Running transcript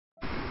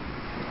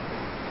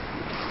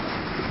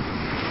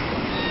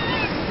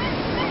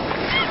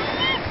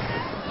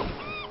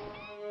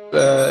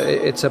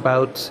It's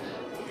about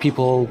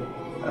people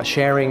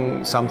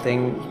sharing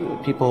something,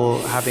 people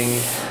having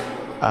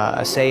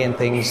a say in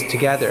things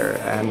together,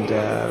 and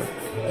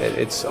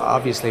it's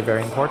obviously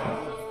very important.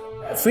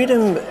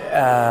 Freedom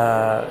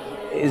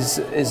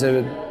is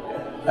a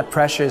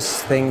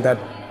precious thing that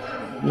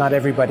not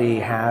everybody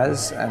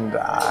has, and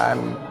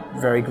I'm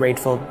very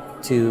grateful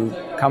to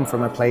come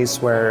from a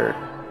place where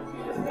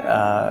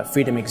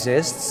freedom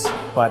exists,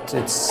 but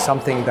it's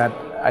something that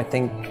I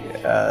think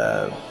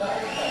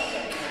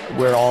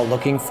we're all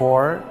looking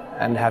for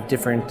and have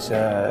different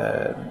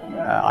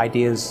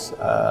ideas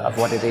of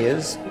what it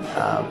is.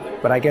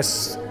 But I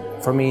guess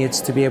for me it's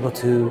to be able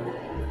to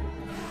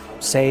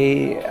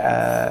say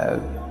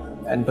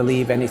and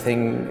believe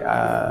anything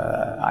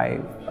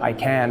I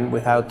can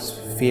without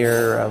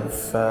fear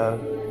of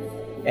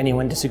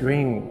anyone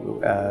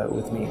disagreeing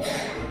with me.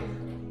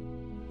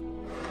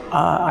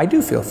 I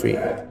do feel free.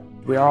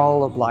 We are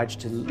all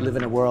obliged to live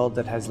in a world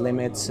that has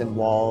limits and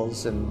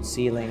walls and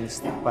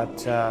ceilings,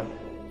 but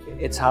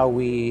it's how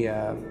we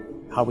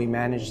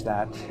manage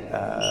that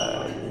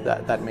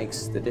that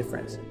makes the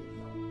difference.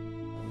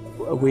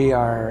 We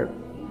are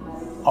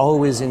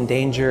always in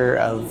danger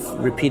of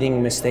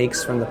repeating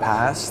mistakes from the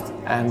past,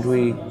 and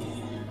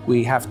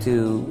we have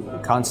to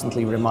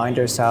constantly remind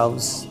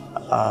ourselves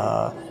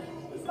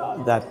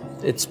that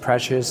it's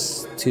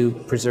precious to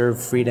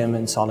preserve freedom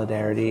and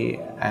solidarity,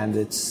 and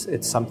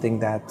it's something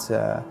that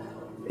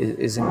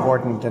is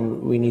important,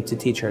 and we need to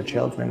teach our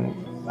children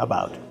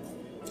about,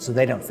 so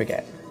they don't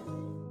forget.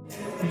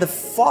 The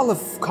fall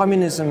of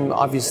communism,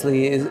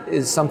 obviously,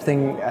 is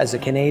something, as a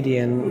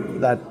Canadian,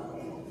 that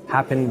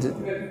happened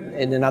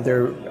in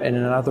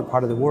another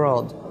part of the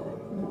world,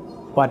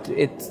 but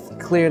it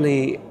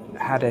clearly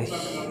had a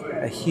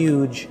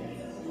huge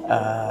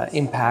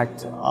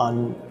impact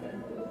on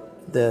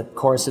the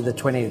course of the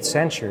 20th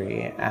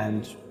century,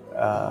 and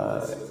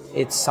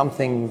it's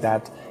something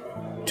that,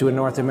 to a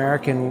North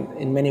American,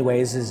 in many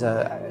ways is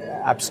an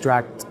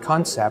abstract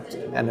concept,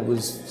 and it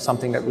was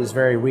something that was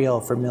very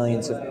real for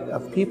millions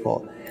of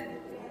people.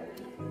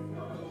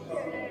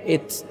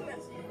 It,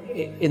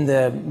 in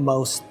the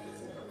most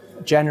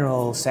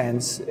general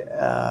sense,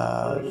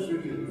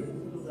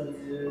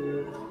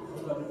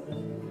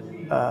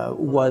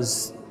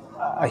 was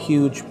a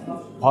huge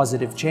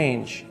positive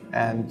change,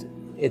 and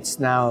it's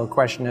now a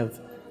question of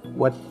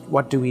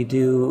what do we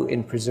do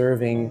in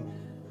preserving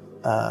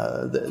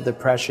the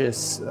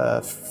precious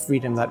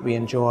freedom that we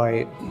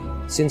enjoy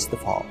since the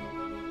fall.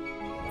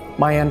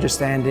 My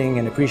understanding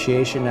and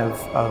appreciation of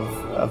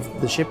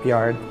the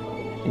shipyard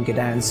in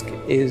Gdańsk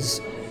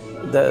is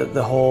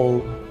the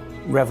whole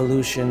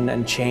revolution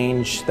and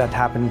change that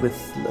happened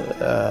with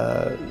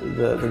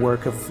the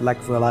work of Lech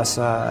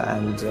Walesa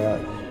and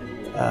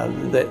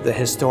the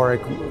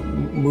historic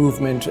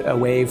movement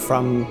away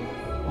from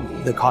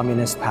the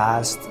communist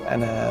past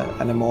and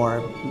a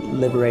more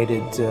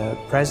liberated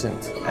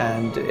present,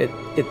 and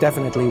it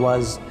definitely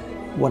was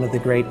one of the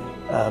great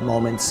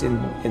moments in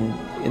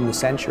the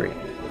century.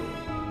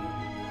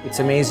 It's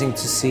amazing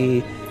to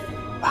see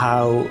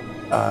how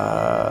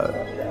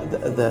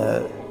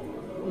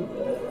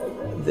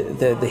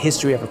the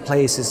history of a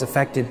place is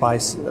affected by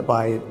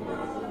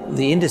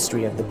the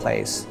industry of the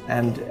place,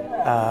 and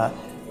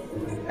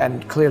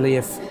clearly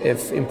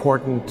if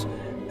important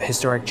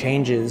historic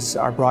changes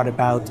are brought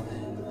about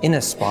in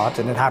a spot,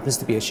 and it happens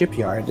to be a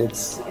shipyard,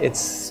 it's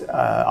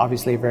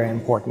obviously a very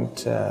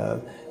important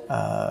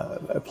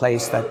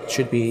place that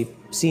should be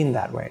seen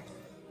that way.